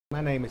My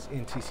name is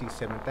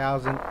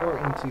NTC7000 or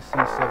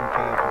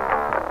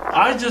NTC7K.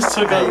 I just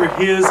took over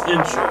his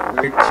intro.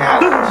 Great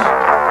challenge.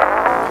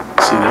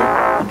 See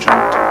that? He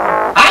jumped.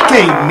 I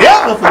can't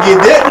never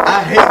forget that.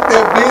 I hate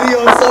that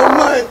video so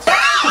much.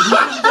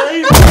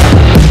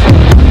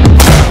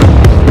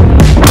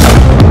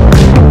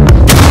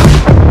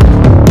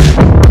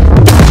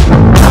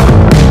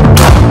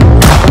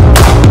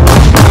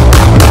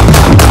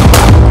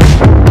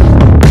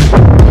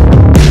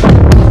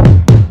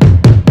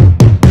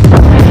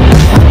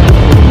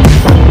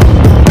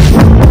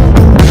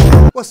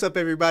 What's up,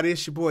 everybody?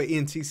 It's your boy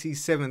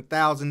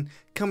NTC7000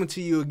 coming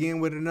to you again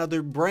with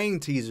another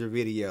brain teaser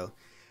video.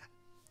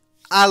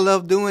 I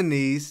love doing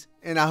these,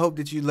 and I hope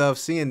that you love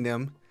seeing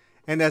them,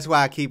 and that's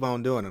why I keep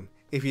on doing them.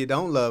 If you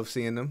don't love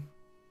seeing them,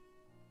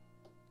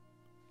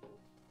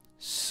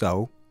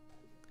 so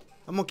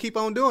I'm gonna keep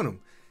on doing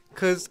them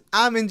because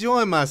I'm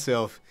enjoying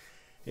myself.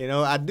 You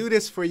know, I do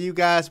this for you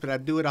guys, but I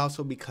do it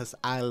also because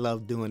I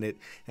love doing it,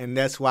 and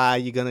that's why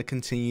you're gonna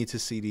continue to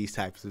see these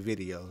types of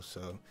videos.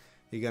 So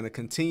you're going to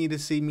continue to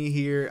see me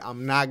here.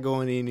 I'm not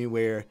going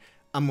anywhere.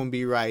 I'm going to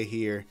be right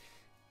here,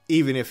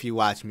 even if you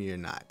watch me or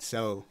not.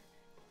 So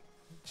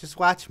just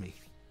watch me.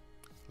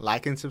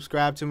 Like and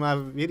subscribe to my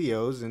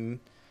videos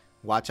and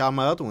watch all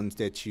my other ones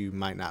that you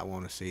might not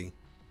want to see.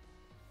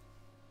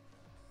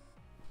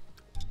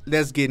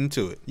 Let's get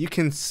into it. You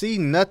can see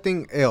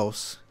nothing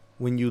else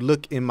when you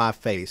look in my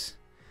face.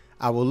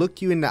 I will look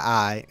you in the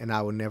eye and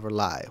I will never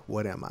lie.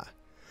 What am I?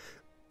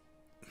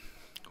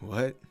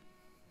 What?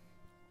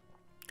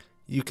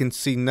 You can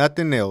see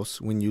nothing else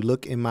when you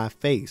look in my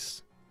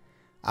face.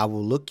 I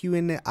will look you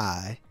in the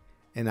eye,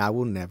 and I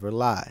will never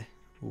lie.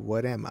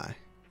 What am I?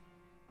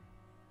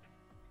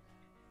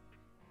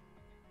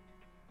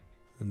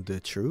 The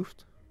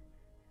truth?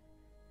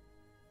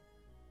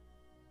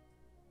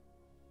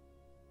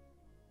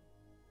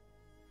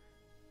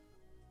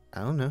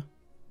 I don't know.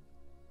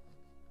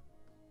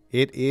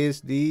 It is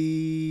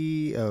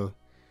the... Oh.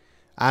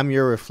 I'm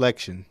your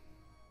reflection.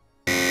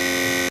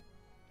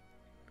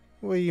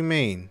 What do you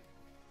mean?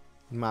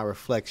 My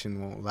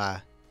reflection won't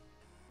lie.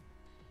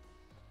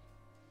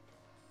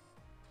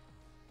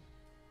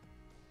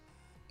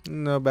 I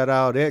don't know about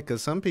all that,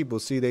 because some people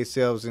see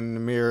themselves in the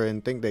mirror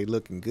and think they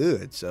looking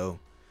good. So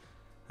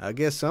I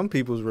guess some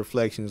people's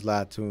reflections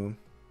lie to them.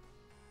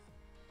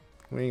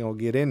 We ain't gonna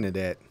get into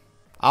that.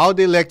 All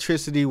the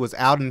electricity was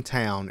out in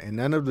town, and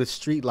none of the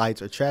street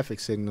lights or traffic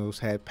signals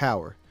had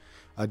power.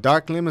 A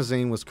dark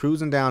limousine was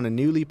cruising down the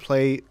newly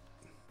paved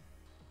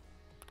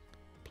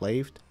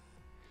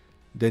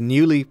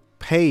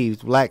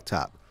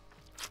blacktop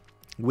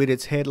with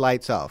its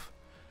headlights off.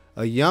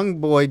 A young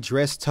boy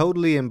dressed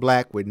totally in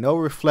black with no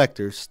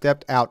reflectors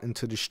stepped out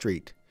into the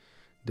street.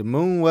 The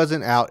moon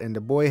wasn't out and the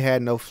boy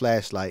had no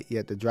flashlight,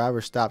 yet the driver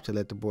stopped to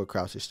let the boy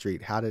cross the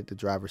street. How did the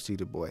driver see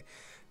the boy?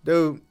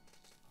 Dude,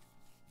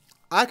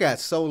 I got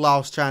so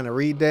lost trying to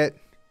read that.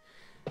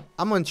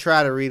 I'm going to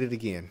try to read it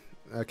again.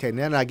 Okay,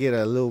 now that I get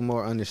a little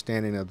more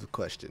understanding of the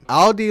question.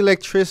 All the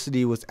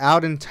electricity was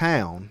out in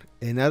town,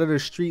 and none of the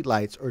street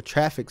lights or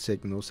traffic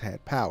signals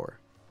had power.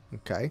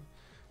 Okay,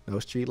 no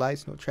street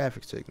lights, no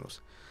traffic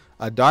signals.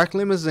 A dark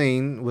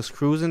limousine was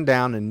cruising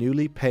down a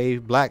newly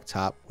paved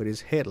blacktop with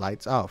its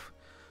headlights off.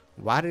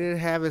 Why did it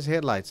have its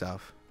headlights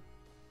off?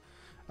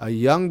 A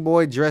young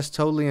boy dressed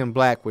totally in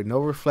black with no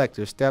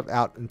reflector stepped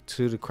out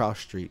into the cross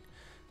street.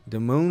 The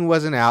moon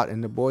wasn't out,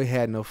 and the boy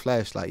had no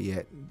flashlight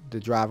yet. The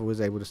driver was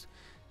able to...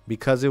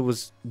 Because it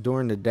was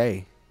during the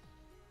day.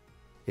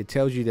 It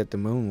tells you that the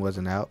moon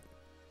wasn't out.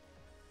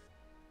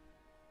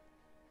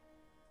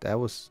 That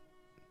was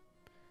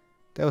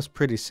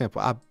pretty simple.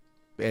 I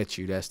bet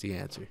you that's the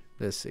answer.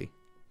 Let's see.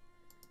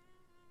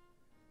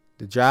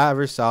 The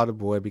driver saw the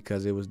boy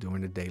because it was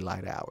during the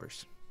daylight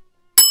hours.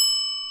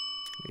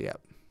 Yep.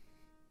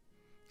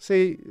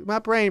 See, my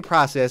brain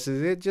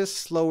processes it just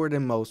slower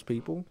than most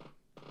people.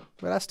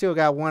 But I still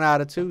got 1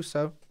 out of 2,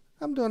 so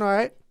I'm doing all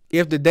right.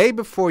 If the day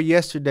before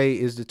yesterday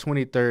is the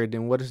 23rd,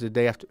 then what is the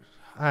day after?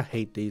 I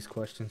hate these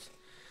questions.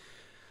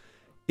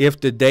 If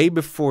the day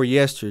before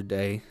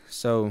yesterday,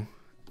 so,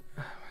 oh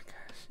my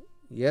gosh,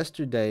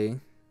 yesterday,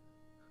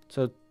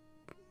 so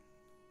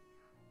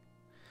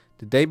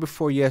the day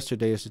before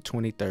yesterday is the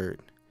 23rd.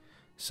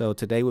 So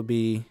today would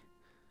be,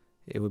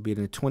 it would be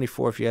the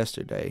 24th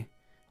yesterday.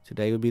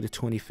 Today would be the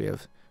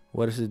 25th.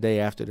 What is the day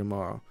after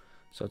tomorrow?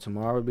 So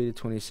tomorrow would be the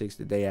 26th.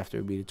 The day after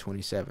would be the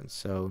 27th.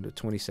 So the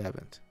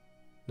 27th.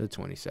 The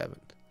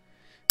 27th.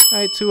 All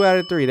right, 2 out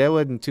of 3. That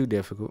wasn't too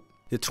difficult.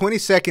 The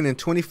 22nd and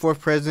 24th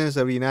presidents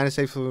of the United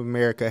States of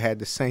America had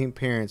the same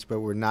parents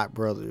but were not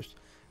brothers.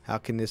 How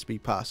can this be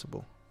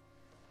possible?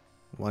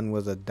 One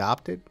was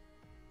adopted.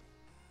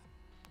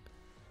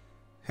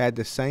 Had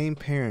the same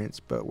parents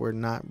but were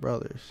not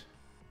brothers.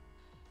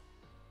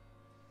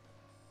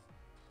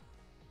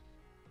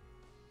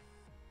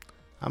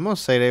 I'm going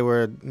to say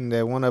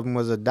that one of them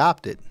was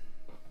adopted.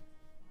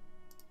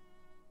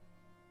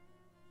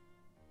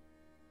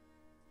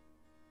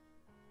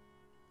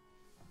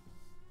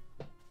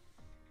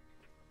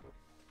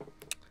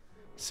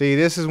 See,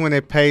 this is when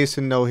it pays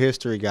to know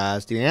history,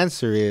 guys. The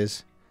answer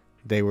is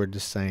they were the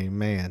same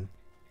man.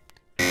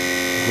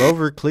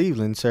 Grover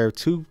Cleveland served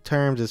 2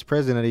 terms as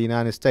president of the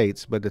United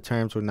States, but the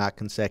terms were not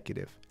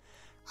consecutive.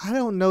 I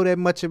don't know that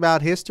much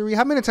about history.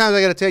 How many times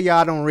I got to tell y'all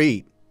I don't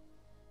read?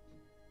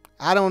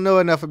 I don't know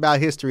enough about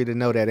history to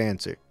know that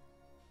answer.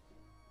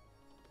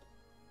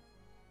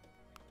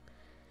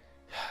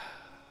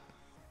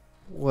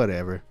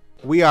 Whatever.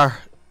 We are...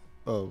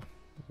 Oh,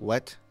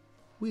 what?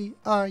 We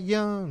are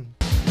young.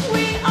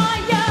 We are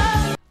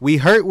young. We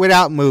hurt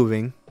without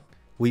moving.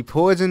 We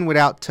poison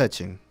without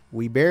touching.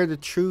 We bear the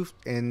truth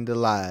and the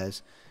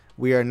lies.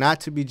 We are not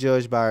to be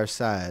judged by our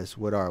size.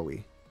 What are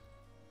we?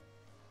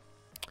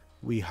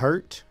 We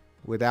hurt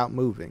without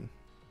moving.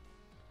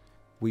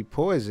 We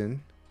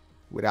poison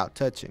without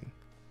touching.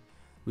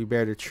 We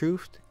bear the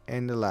truth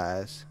and the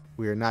lies.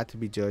 We are not to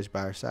be judged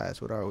by our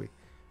size. What are we?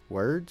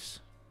 Words?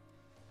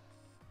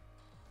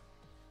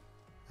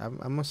 I'm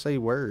going to say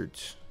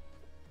words.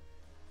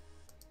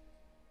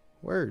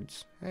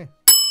 Words. Hey.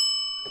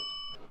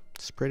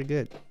 It's pretty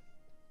good.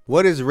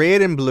 What is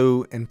red and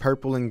blue and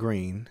purple and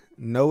green?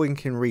 No one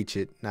can reach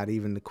it, not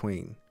even the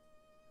queen.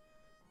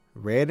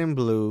 Red and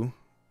blue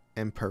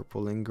and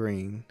purple and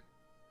green.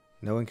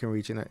 No one can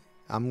reach it.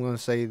 I'm going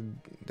to say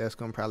that's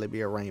going to probably be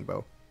a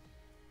rainbow.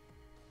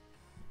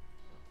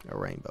 A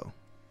rainbow.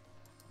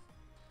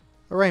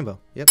 A rainbow.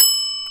 Yep.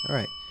 All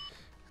right.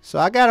 So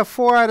I got a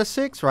 4 out of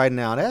 6 right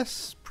now.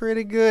 That's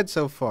pretty good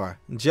so far.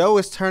 Joe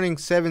is turning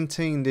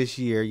 17 this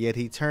year, yet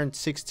he turned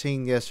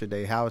 16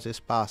 yesterday. How is this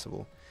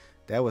possible?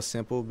 That was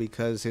simple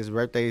because his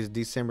birthday is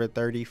December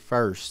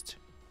 31st.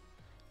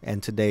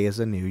 And today is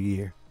a new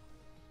year.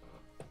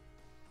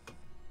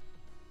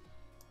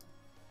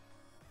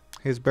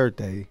 His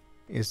birthday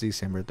is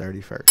December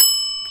 31st.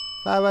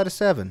 5 out of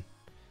 7.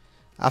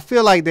 I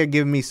feel like they're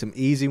giving me some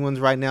easy ones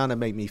right now to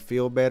make me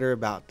feel better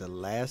about the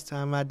last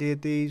time I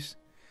did these.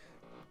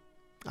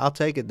 I'll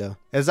take it though.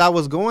 As I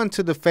was going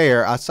to the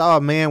fair, I saw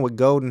a man with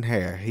golden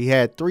hair. He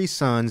had 3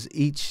 sons,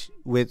 each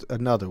with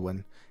another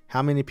one.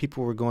 How many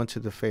people were going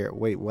to the fair?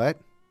 Wait, what?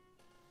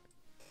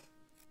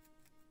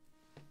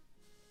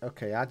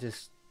 Okay, I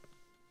just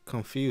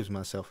confused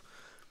myself.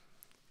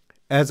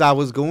 As I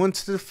was going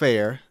to the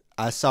fair,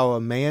 I saw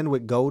a man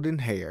with golden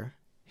hair.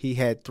 He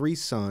had 3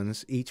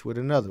 sons, each with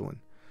another one.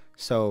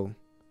 So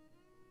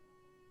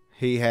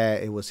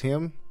it was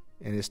him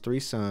and his 3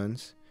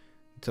 sons.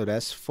 So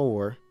that's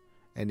 4.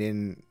 And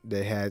then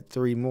they had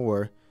 3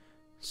 more.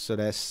 So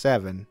that's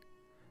 7.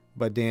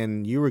 But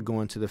then you were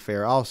going to the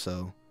fair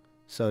also.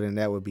 So then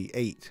that would be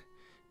 8.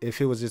 If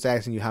it was just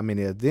asking you how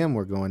many of them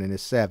were going, then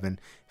it's 7.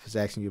 If it's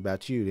asking you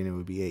about you, then it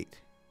would be 8.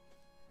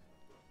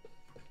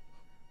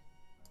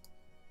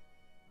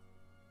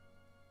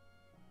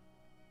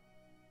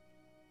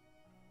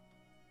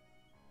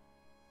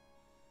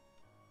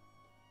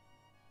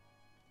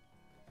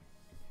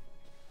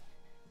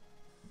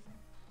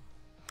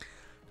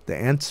 The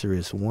answer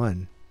is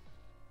 1.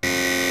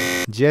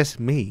 Just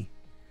me,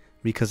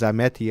 because I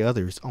met the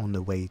others on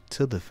the way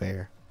to the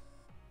fair.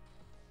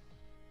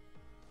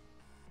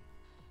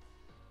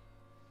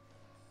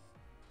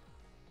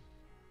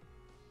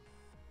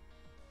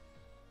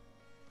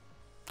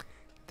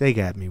 They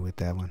got me with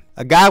that one.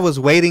 A guy was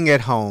waiting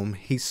at home.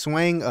 He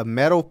swung a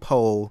metal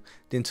pole,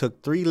 then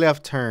took 3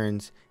 left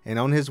turns, and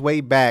on his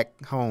way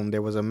back home,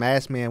 there was a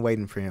masked man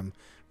waiting for him.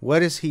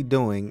 What is he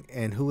doing,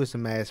 and who is the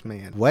masked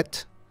man?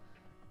 What?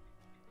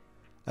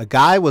 A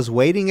guy was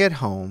waiting at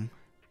home.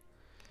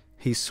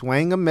 He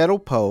swung a metal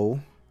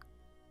pole,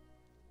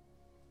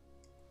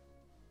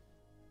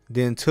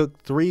 then took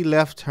 3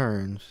 left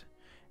turns,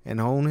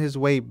 and on his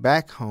way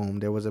back home,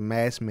 there was a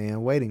masked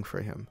man waiting for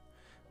him.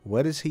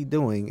 What is he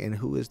doing, and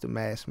who is the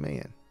masked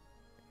man?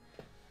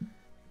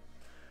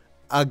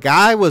 A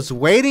guy was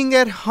waiting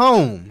at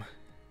home.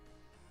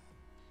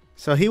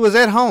 So he was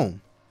at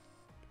home.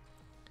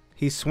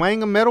 He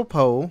swung a metal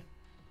pole,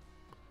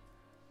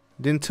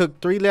 then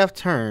took 3 left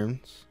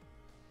turns,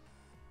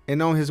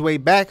 and on his way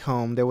back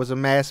home, there was a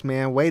masked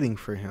man waiting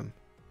for him.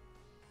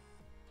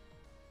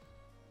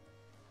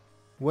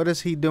 What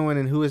is he doing,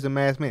 and who is the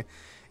masked man?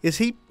 Is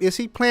he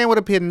playing with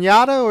a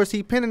piñata, or is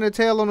he pinning a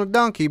tail on a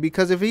donkey?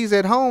 Because if he's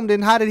at home,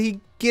 then how did he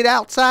get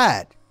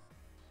outside?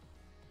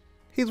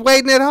 He's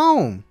waiting at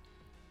home.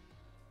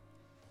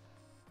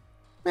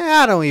 Man,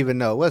 I don't even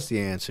know. What's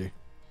the answer?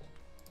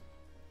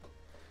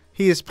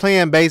 He is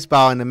playing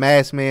baseball, and the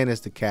masked man is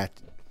the catcher.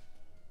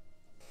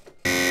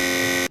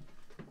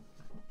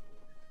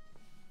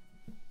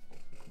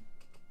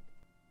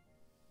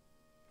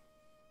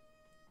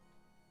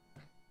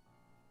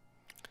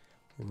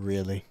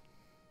 Really?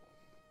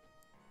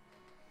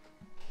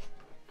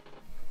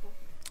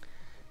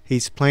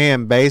 He's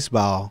playing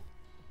baseball.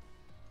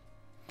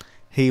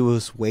 He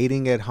was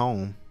waiting at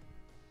home.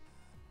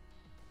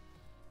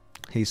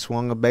 He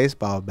swung a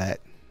baseball bat.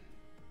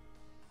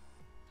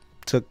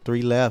 Took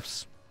 3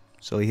 lefts.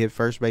 So he hit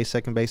first base,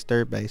 second base,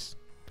 third base.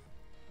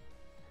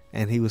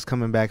 And he was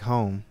coming back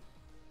home.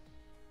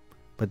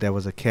 But there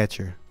was a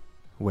catcher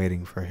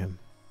waiting for him.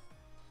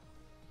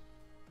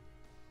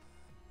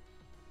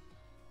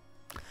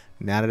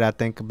 Now that I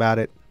think about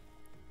it,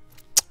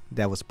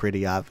 that was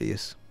pretty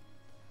obvious.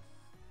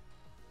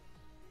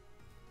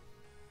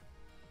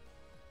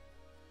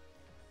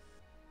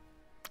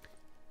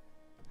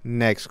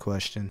 Next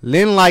question.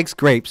 Lynn likes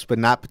grapes but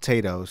not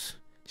potatoes.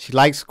 She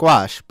likes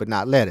squash but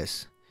not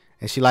lettuce.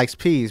 And she likes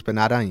peas but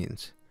not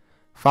onions.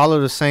 Follow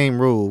the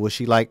same rule. Will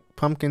she like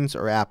pumpkins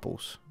or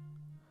apples?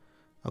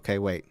 Okay,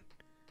 wait.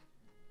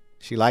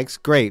 She likes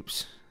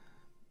grapes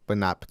but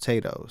not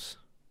potatoes.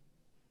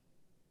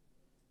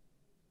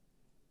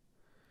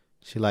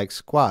 She likes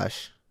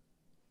squash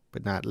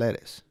but not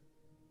lettuce.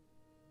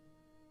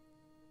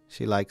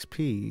 She likes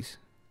peas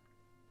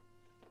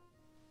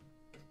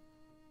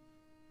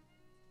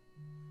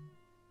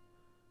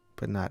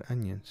but not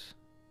onions.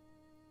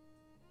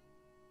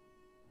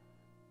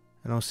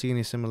 I don't see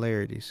any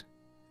similarities.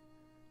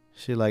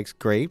 She likes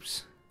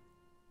grapes,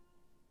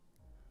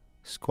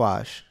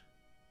 squash,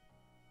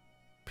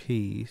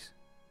 peas,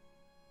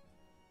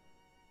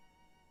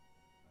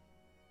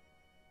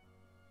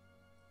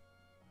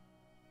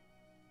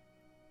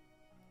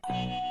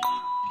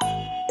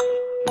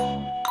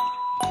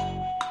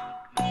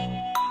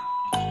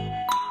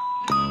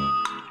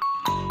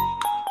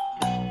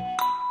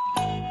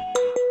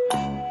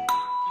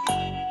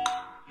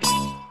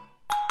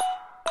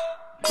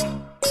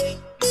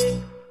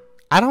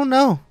 I don't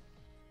know.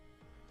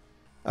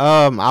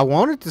 I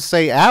wanted to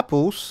say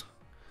apples,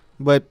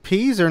 but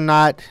peas are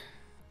not.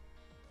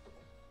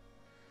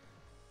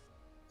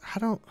 I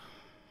don't.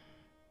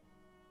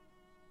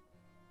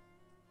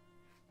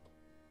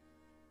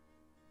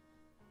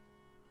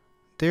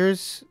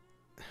 There's.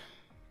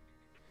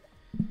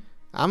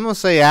 I'm gonna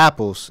say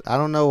apples. I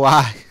don't know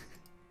why.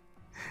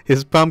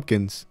 It's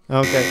pumpkins.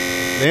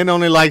 Okay. Lynn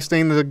only likes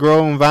things that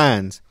grow on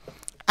vines.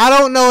 I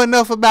don't know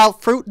enough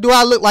about fruit. Do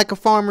I look like a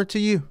farmer to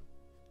you?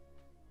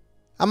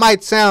 I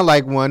might sound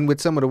like one with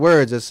some of the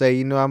words that say,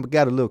 you know, I've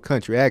got a little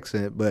country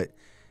accent, but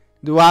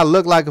do I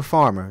look like a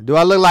farmer? Do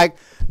I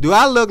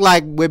look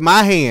like with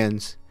my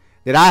hands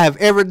that I have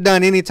ever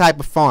done any type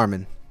of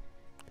farming?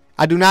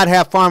 I do not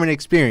have farming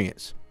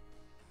experience.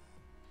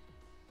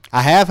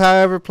 I have,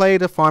 however,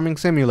 played a farming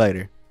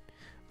simulator,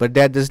 but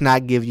that does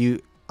not give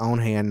you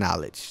on-hand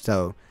knowledge.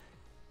 So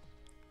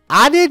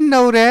I didn't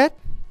know that.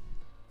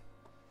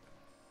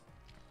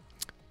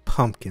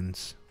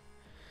 Pumpkins.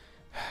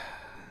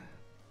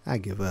 I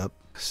give up.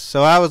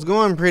 So I was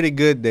going pretty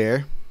good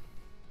there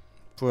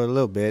for a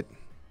little bit,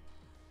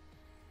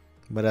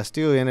 but I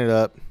still ended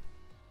up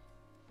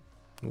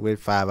with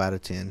 5 out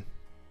of 10.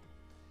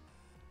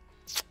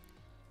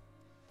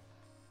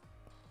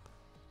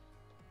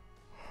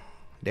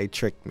 They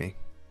tricked me.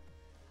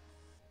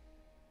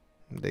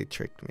 They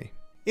tricked me.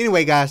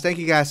 Anyway, guys, thank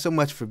you guys so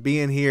much for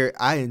being here.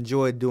 I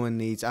enjoyed doing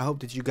these. I hope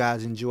that you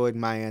guys enjoyed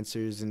my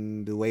answers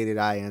and the way that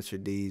I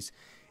answered these.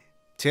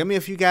 Tell me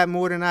if you got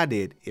more than I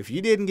did. If you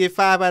didn't get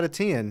 5 out of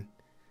 10,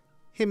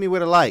 hit me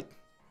with a like.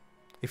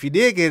 If you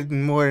did get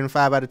more than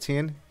 5 out of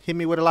 10, hit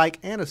me with a like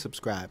and a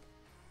subscribe.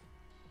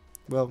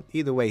 Well,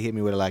 either way, hit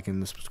me with a like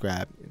and a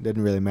subscribe. It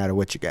doesn't really matter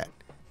what you got.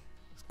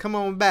 Come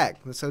on back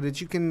so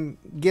that you can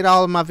get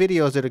all of my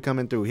videos that are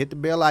coming through. Hit the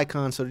bell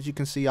icon so that you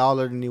can see all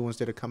of the new ones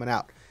that are coming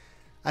out.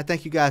 I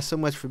thank you guys so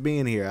much for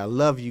being here. I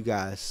love you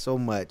guys so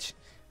much.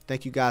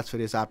 Thank you guys for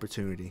this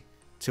opportunity.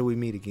 Till we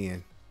meet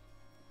again.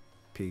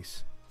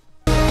 Peace.